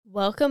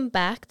Welcome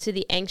back to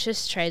the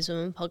Anxious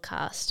Tradeswoman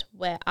podcast,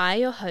 where I,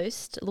 your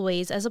host,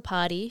 Louise as a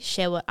party,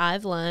 share what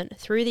I've learned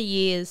through the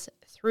years,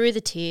 through the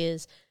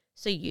tears,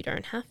 so you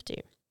don't have to.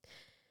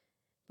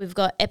 We've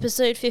got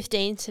episode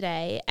 15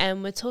 today,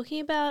 and we're talking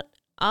about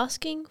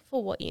asking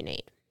for what you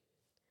need.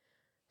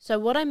 So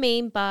what I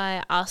mean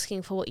by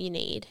asking for what you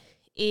need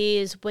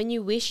is when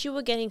you wish you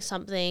were getting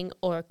something,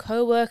 or a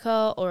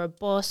coworker or a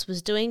boss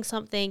was doing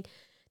something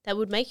that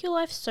would make your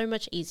life so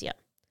much easier.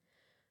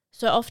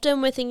 So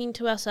often we're thinking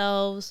to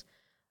ourselves,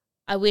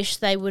 I wish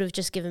they would have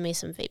just given me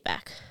some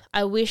feedback.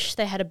 I wish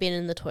they had a bin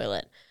in the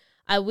toilet.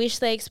 I wish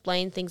they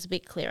explained things a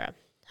bit clearer.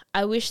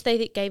 I wish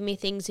they gave me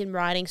things in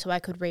writing so I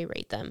could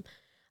reread them.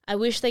 I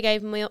wish they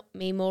gave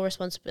me more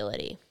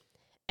responsibility.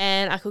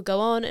 And I could go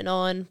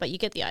on, but you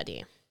get the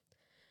idea.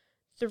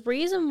 The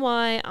reason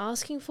why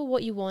asking for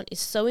what you want is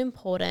so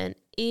important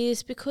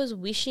is because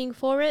wishing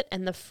for it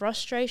and the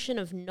frustration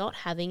of not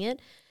having it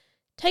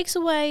takes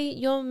away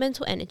your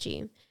mental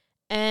energy.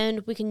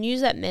 And we can use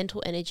that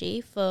mental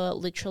energy for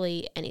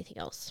literally anything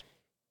else.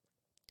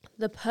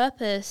 The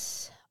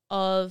purpose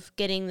of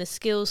getting the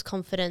skills,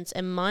 confidence,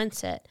 and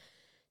mindset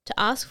to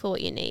ask for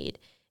what you need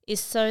is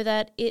so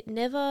that it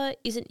never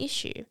is an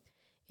issue.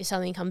 If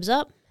something comes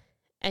up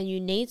and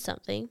you need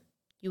something,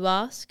 you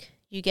ask,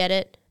 you get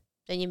it,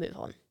 then you move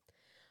on.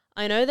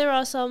 I know there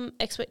are some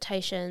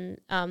exceptions.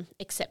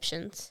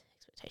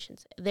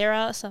 There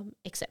are some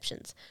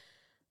exceptions.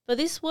 But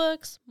this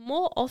works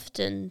more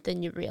often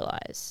than you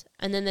realise.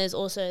 And then there's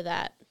also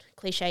that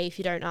cliche, if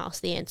you don't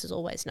ask, the answer's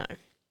always no.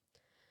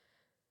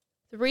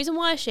 The reason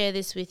why I share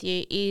this with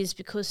you is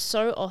because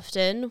so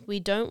often we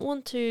don't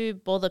want to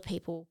bother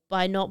people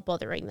by not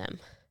bothering them,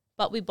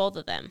 but we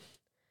bother them.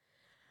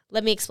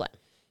 Let me explain.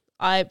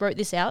 I wrote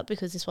this out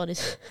because this one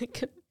is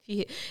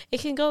it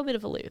can go a bit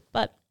of a loop,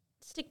 but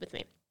stick with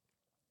me.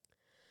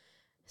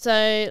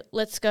 So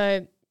let's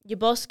go. Your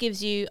boss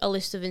gives you a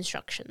list of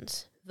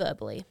instructions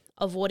verbally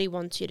of what he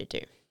wants you to do.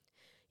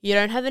 You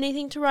don't have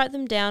anything to write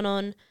them down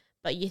on,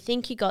 but you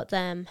think you got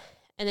them,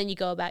 and then you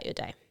go about your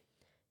day.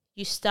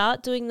 You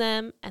start doing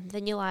them, and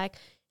then you're like,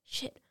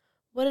 shit,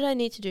 what did I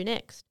need to do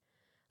next?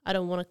 I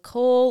don't want to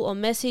call or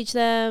message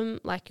them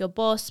like your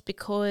boss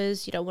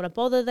because you don't want to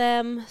bother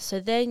them.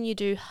 So then you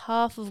do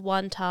half of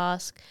one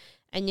task,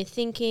 and you're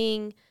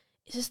thinking,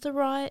 is this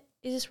right?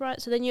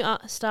 So then you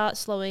start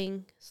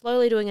slowly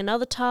doing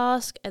another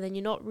task, and then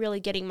you're not really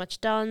getting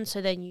much done.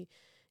 So then you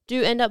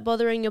do end up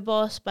bothering your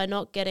boss by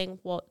not getting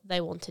what they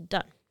wanted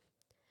done.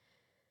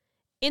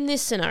 In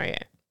this scenario,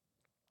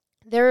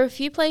 there are a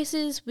few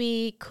places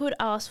we could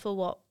ask for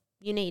what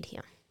you need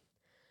here.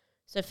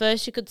 So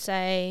first you could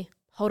say,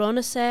 hold on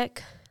a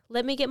sec,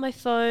 let me get my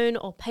phone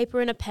or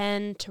paper and a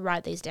pen to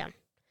write these down.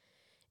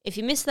 If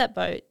you miss that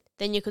boat,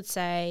 then you could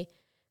say,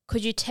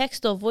 could you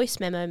text or voice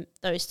memo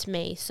those to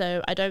me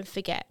so I don't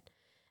forget?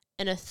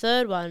 And a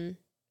third one,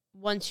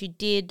 once you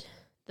did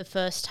the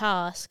first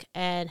task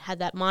and had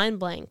that mind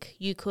blank,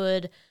 you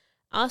could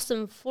ask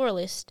them for a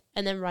list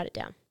and then write it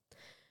down.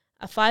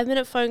 A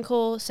 5-minute phone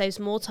call saves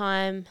more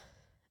time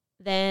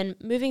than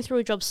moving through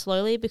a job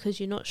slowly because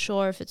you're not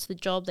sure if it's the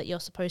job that you're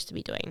supposed to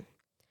be doing.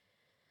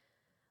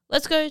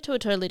 Let's go to a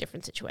totally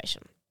different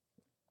situation.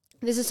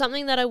 This is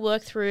something that I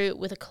work through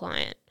with a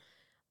client.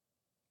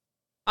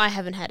 I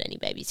haven't had any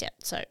babies yet,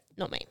 so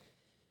not me.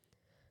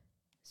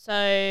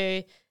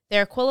 So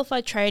they're a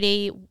qualified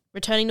tradie,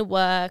 returning to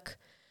work,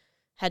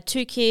 had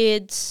 2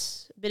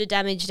 kids, a bit of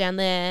damage down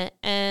there,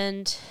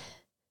 and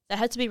that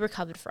had to be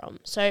recovered from.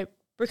 So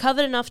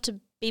recovered enough to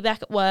be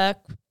back at work,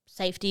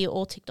 safety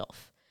all ticked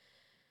off.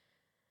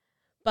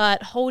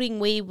 But holding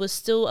wee was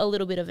still a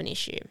little bit of an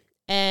issue,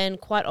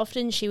 and quite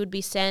often she would be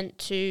sent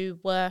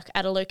to work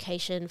at a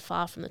location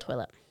far from the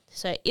toilet.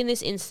 So in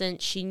this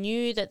instance, she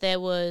knew that there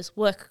was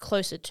work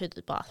closer to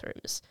the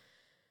bathrooms.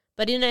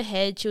 But in her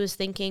head, she was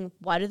thinking,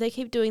 why do they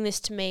keep doing this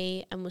to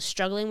me? And was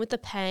struggling with the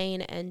pain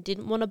and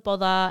didn't want to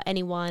bother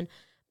anyone.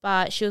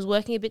 But she was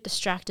working a bit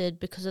distracted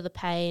because of the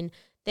pain,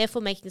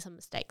 therefore making some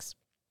mistakes.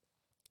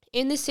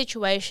 In this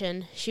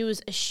situation, she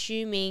was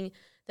assuming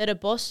that her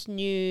boss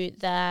knew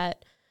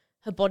that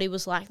her body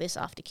was like this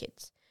after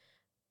kids.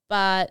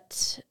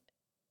 But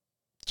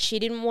she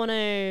didn't want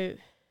to...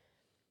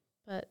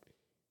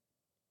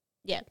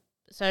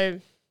 So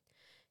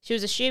she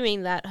was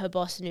assuming that her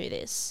boss knew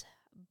this,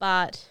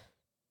 but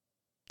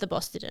the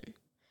boss didn't.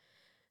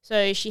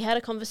 So she had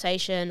a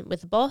conversation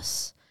with the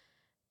boss,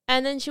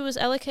 and then she was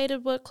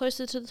allocated work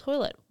closer to the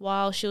toilet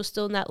while she was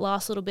still in that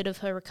last little bit of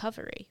her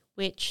recovery,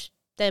 which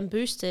then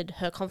boosted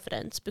her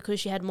confidence because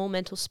she had more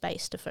mental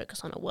space to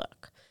focus on her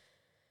work.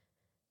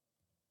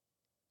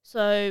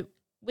 So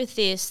with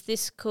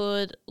this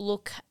could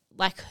look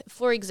like,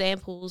 for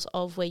examples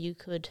of where you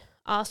could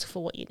ask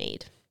for what you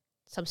need,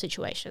 some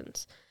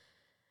situations.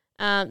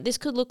 This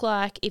could look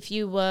like if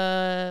you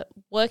were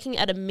working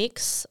at a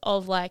mix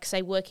of, like,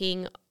 say,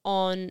 working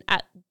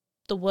at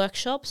the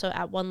workshop, so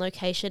at one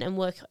location, and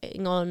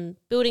working on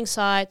building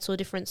sites or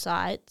different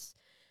sites.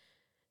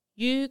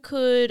 You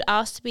could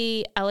ask to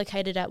be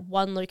allocated at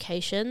one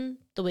location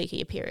the week of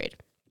your period.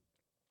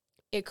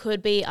 It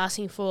could be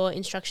asking for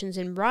instructions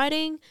in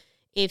writing.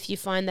 If you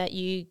find that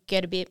you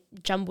get a bit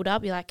jumbled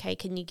up, you're like, hey,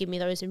 can you give me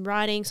those in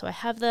writing so I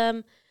have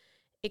them?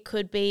 It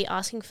could be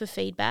asking for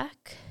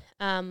feedback,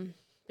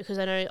 because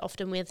I know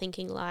often we're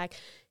thinking like,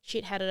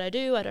 shit, how did I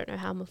do? I don't know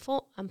how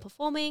I'm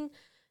performing.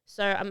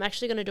 So I'm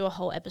actually going to do a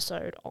whole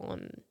episode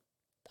on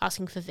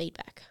asking for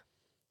feedback.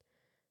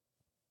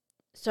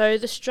 So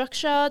the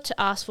structure to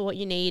ask for what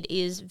you need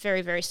is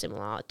very, very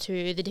similar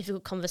to the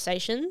difficult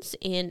conversations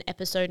in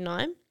episode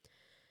 9.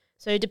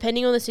 So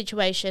depending on the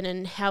situation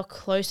and how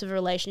close of a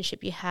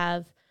relationship you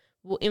have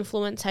will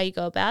influence how you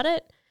go about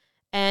it.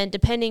 And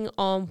depending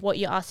on what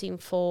you're asking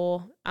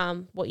for,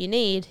 what you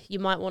need, you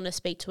might want to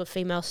speak to a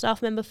female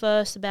staff member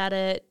first about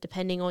it,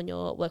 depending on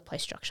your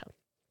workplace structure.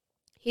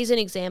 Here's an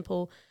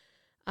example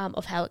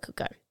of how it could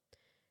go.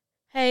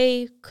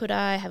 Hey, could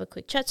I have a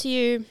quick chat to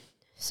you?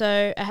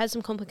 So I had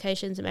some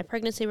complications in my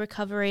pregnancy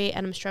recovery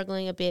and I'm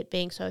struggling a bit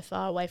being so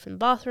far away from the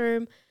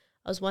bathroom.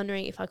 I was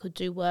wondering if I could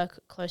do work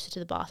closer to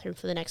the bathroom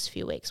for the next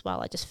few weeks while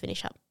I just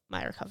finish up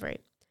my recovery.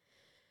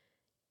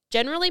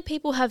 Generally,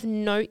 people have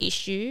no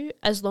issue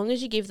as long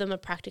as you give them a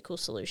practical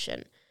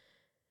solution.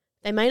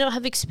 They may not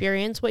have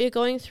experienced what you're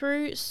going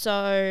through,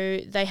 so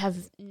they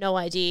have no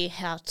idea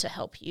how to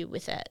help you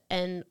with it.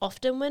 And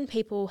often when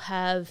people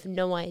have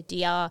no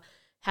idea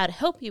how to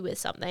help you with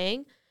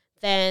something,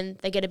 then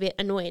they get a bit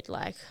annoyed,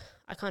 like,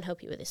 I can't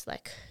help you with this,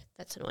 like,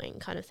 that's annoying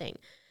kind of thing.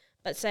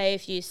 But say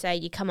if you say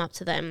you come up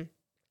to them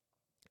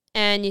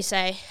and you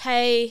say,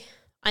 hey,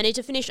 I need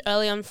to finish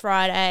early on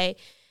Friday.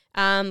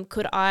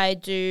 Could I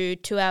do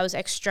 2 hours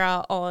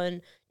extra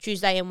on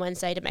Tuesday and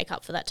Wednesday to make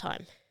up for that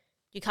time?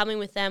 You come in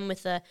with them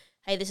with the,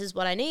 hey, this is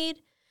what I need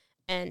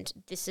and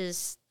this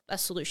is a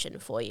solution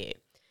for you.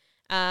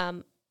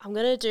 I'm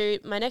going to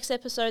do, my next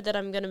episode that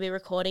I'm going to be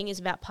recording is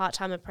about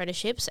part-time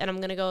apprenticeships, and I'm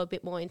going to go a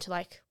bit more into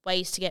like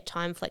ways to get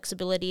time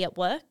flexibility at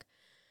work.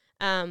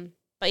 But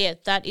yeah,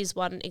 that is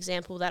one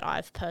example that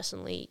I've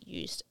personally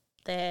used.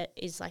 There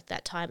is like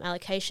that time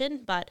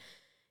allocation, but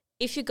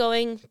if you're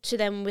going to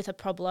them with a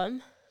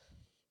problem,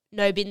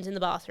 no bins in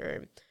the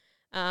bathroom,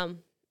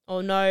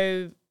 or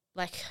no,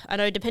 like, I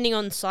know depending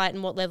on site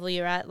and what level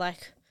you're at,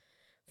 like,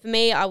 for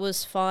me, I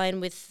was fine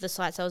with the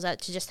sites I was at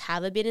to just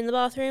have a bin in the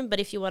bathroom. But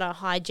if you want a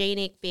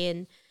hygienic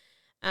bin,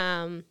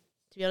 to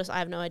be honest, I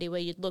have no idea where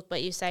you'd look.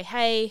 But you say,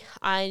 hey,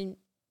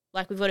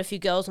 we've got a few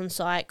girls on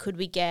site. Could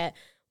we get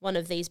one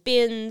of these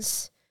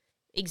bins?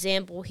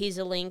 Example, here's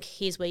a link.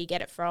 Here's where you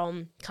get it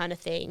from, kind of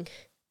thing.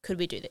 Could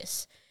we do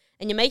this?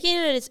 And you're making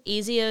it as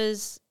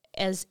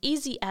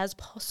easy as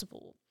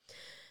possible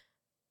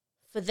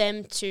for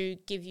them to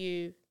give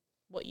you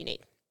what you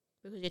need,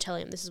 because you're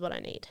telling them this is what I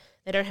need.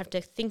 They don't have to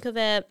think of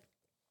it.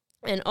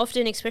 And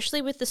often,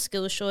 especially with the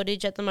skills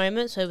shortage at the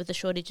moment, so with the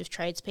shortage of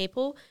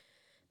tradespeople,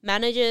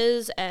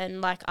 managers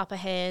and like upper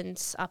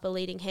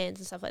leading hands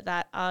and stuff like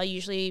that are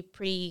usually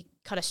pretty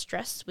kind of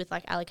stressed with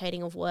like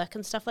allocating of work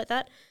and stuff like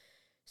that.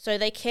 So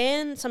they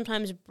can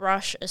sometimes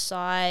brush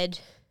aside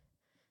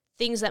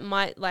things that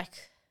might like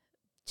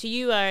to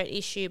you are an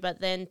issue, but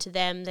then to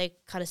them they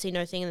kind of see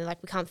no thing and they're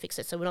like, we can't fix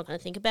it, so we're not going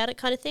to think about it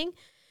kind of thing.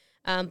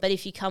 But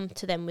if you come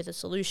to them with a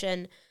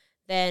solution,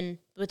 then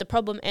with the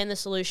problem and the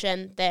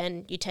solution,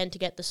 then you tend to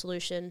get the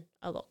solution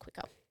a lot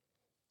quicker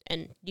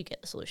and you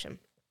get the solution.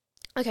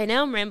 Okay,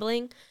 now I'm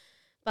rambling,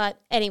 but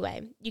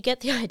anyway, you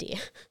get the idea.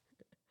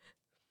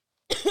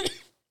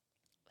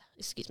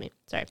 Excuse me,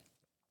 sorry.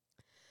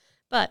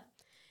 But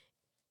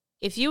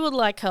if you would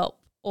like help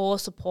or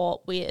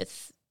support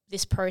with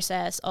this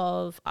process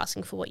of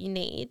asking for what you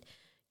need,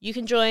 you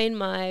can join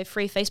my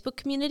free Facebook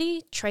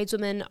community,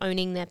 Tradeswomen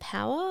Owning Their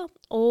Power,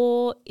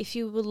 or if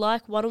you would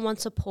like one-on-one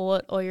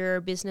support or you're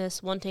a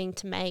business wanting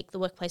to make the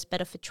workplace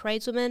better for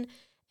tradeswomen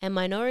and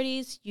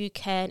minorities, you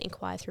can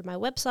inquire through my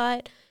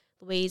website,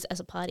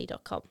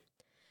 louiseasaparty.com.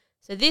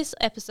 So this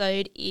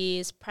episode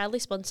is proudly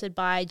sponsored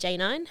by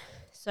J9.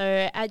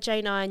 So at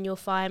J9, you'll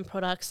find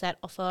products that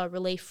offer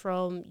relief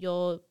from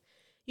your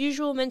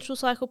usual menstrual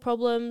cycle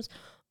problems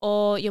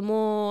or your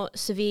more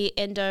severe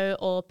endo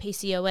or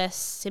PCOS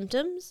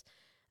symptoms.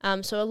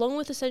 So along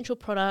with essential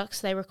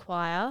products they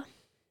require,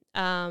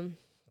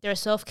 there are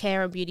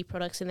self-care and beauty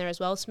products in there as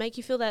well to make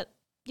you feel that,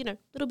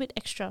 little bit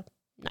extra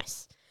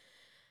nice.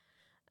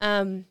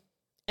 And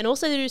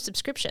also they do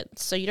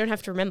subscriptions, so you don't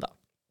have to remember.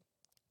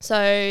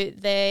 So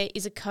there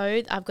is a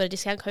code, I've got a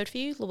discount code for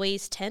you,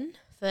 Louise10,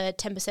 for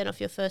 10% off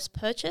your first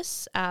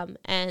purchase,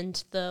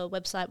 and the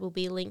website will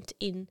be linked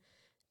in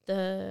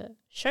the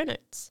show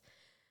notes.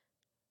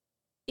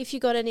 If you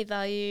got any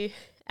value,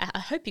 I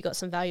hope you got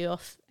some value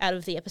out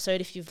of the episode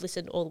if you've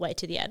listened all the way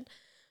to the end.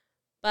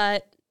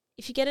 But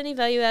if you get any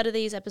value out of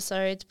these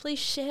episodes, please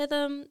share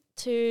them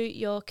to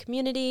your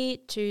community,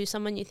 to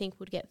someone you think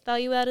would get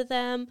value out of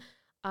them.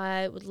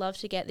 I would love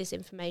to get this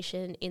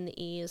information in the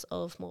ears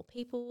of more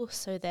people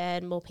so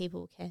then more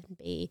people can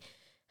be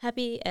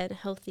happy and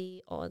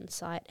healthy on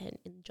site and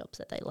in jobs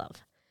that they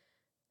love.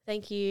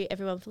 Thank you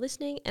everyone for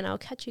listening, and I'll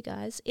catch you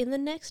guys in the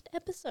next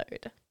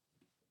episode.